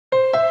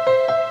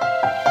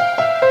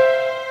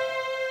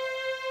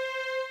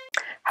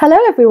Hello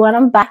everyone,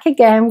 I'm back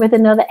again with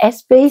another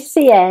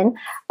SBCN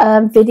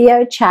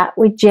video chat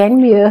with Jen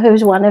Muir,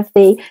 who's one of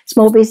the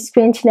Small Business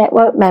Community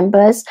Network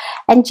members.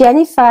 And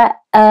Jennifer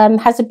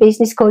has a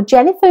business called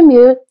Jennifer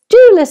Muir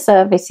Doula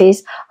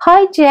Services.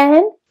 Hi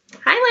Jen.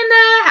 Hi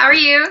Linda, how are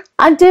you?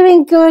 I'm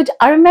doing good.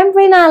 I remember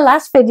in our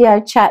last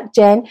video chat,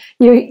 Jen,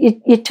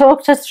 you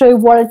talked us through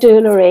what a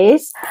doula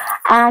is.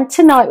 And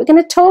tonight we're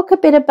going to talk a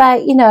bit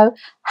about,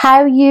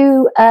 how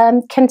you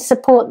can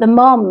support the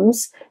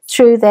moms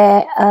through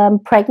their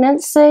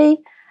pregnancy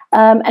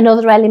and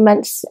other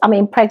elements,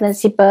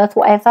 pregnancy, birth,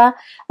 whatever.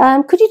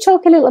 Could you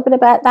talk a little bit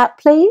about that,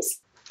 please?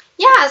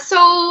 Yeah,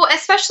 so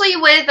especially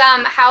with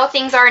how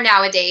things are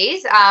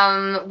nowadays,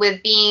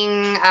 with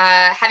being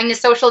having to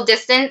social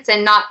distance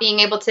and not being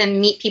able to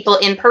meet people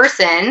in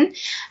person,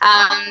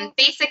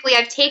 basically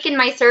I've taken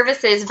my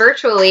services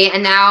virtually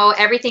and now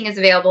everything is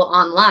available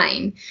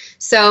online.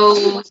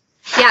 So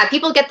yeah,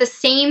 people get the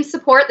same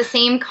support, the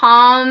same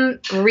calm,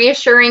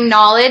 reassuring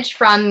knowledge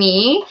from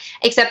me,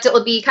 except it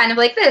will be kind of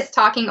like this,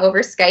 talking over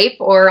Skype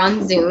or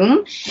on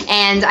Zoom.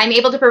 And I'm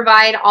able to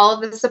provide all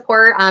of the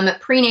support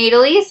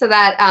prenatally so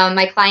that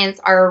my clients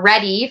are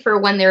ready for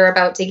when they're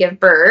about to give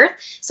birth.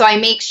 So I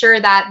make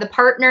sure that the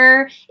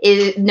partner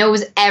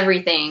knows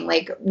everything,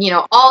 like,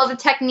 all of the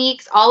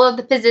techniques, all of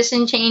the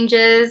position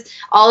changes,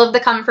 all of the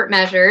comfort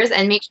measures,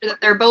 and make sure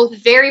that they're both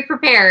very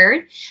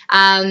prepared.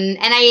 And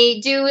I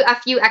do a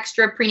few extra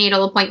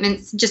prenatal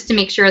appointments just to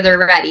make sure they're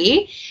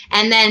ready.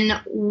 And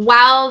then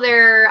while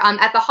they're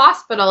at the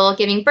hospital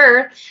giving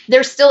birth,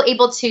 they're still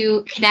able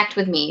to connect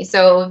with me.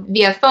 So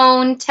via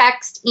phone,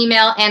 text,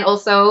 email, and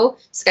also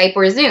Skype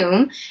or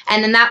Zoom.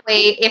 And then that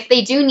way, if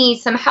they do need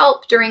some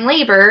help during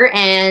labor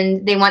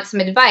and they want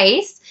some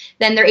advice,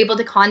 then they're able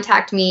to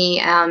contact me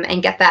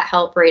and get that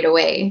help right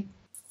away.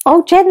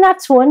 Oh, Jen,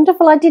 that's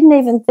wonderful. I didn't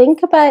even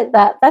think about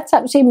that. That's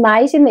absolutely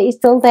amazing that you're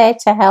still there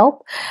to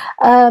help.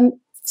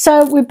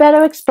 So we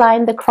better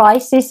explain the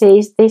crisis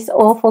is this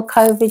awful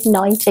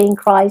COVID-19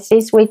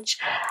 crisis, which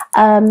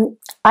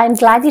I'm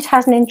glad it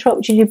hasn't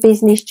interrupted your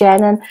business,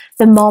 Jen, and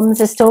the moms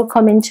are still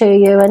coming to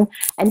you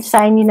and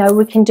saying,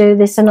 we can do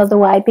this another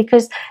way,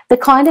 because the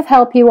kind of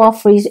help you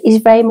offer is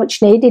very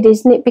much needed,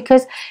 isn't it?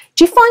 Because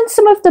do you find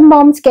some of the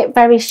moms get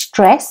very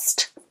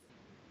stressed?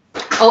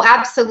 Oh,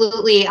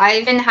 absolutely.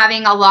 I've been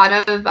having a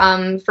lot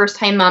of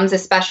first-time moms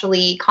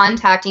especially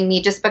contacting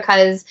me just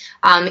because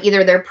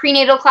either their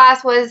prenatal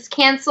class was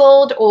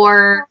canceled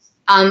or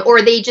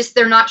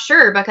they're not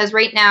sure, because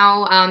right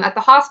now at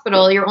the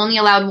hospital you're only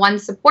allowed one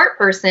support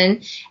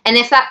person, and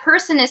if that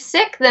person is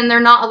sick then they're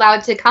not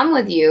allowed to come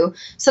with you.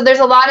 So there's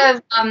a lot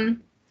of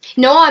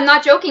no, I'm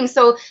not joking.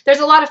 So there's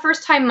a lot of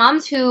first-time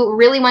moms who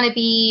really want to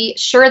be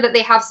sure that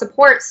they have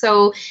support.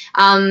 So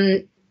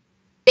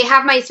they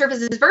have my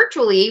services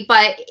virtually,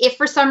 but if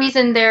for some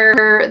reason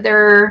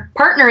their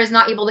partner is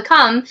not able to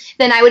come,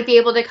 then I would be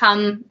able to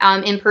come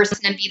in person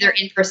and be their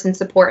in-person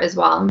support as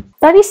well.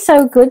 That is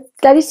so good.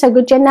 That is so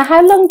good, Jen. Now,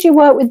 how long do you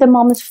work with the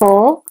moms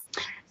for?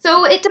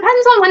 So it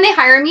depends on when they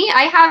hire me.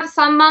 I have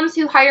some moms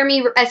who hire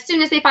me as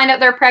soon as they find out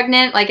they're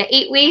pregnant, like at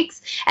 8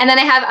 weeks. And then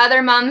I have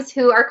other moms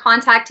who are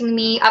contacting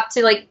me up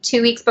to like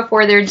 2 weeks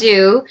before they're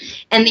due.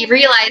 And they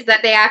realize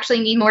that they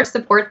actually need more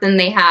support than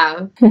they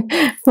have.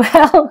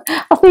 Well,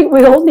 I think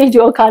we all need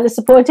your kind of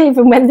support,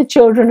 even when the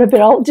children are a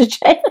bit older,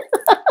 Jen.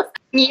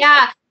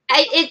 Yeah.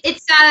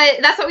 It's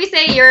that's what we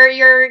say.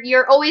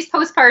 You're always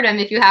postpartum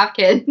if you have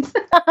kids.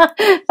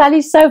 That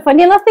is so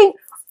funny. And I think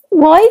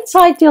why it's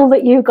ideal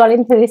that you got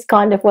into this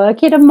kind of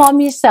work. You're a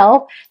mom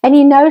yourself, and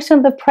you know some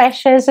of the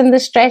pressures and the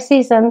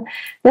stresses and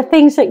the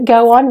things that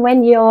go on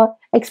when you're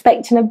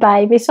expecting a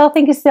baby. So I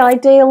think it's the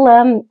ideal,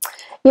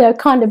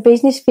 kind of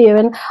business for you.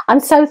 And I'm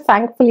so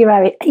thankful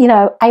you're,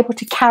 able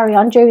to carry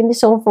on during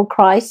this awful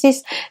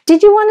crisis.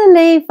 Did you want to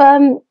leave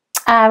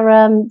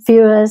our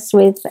viewers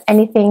with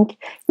anything,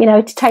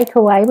 to take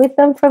away with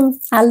them from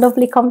our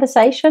lovely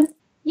conversation?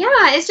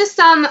 Yeah, it's just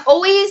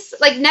always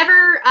like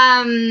never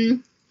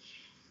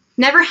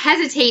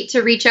hesitate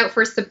to reach out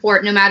for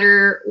support, no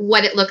matter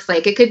what it looks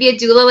like. It could be a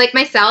doula like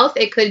myself.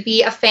 It could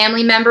be a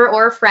family member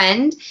or a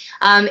friend.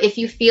 If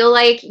you feel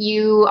like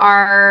you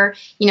are,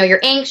 you're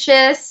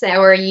anxious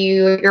or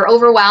you're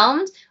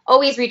overwhelmed,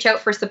 always reach out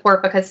for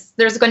support, because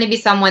there's going to be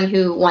someone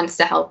who wants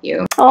to help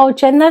you. Oh,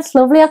 Jen, that's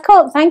lovely. I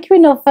can't thank you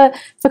enough for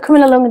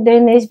coming along and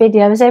doing these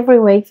videos every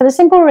week, for the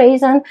simple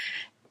reason,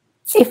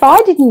 if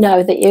I didn't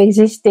know that you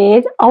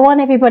existed, I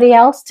want everybody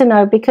else to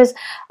know, because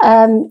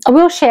I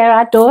will share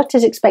our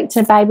daughter's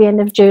expecting a baby end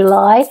of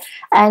July.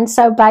 And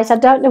so, Base, I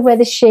don't know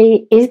whether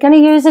she is going to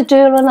use a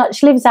doula or not.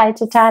 She lives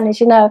out of town, as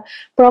you know.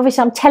 But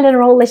obviously, I'm telling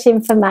her all this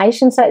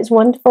information, so it's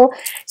wonderful.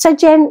 So,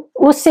 Jen,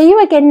 we'll see you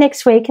again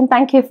next week, and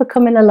thank you for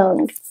coming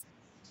along.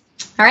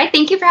 All right.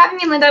 Thank you for having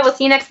me, Linda. We'll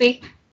see you next week.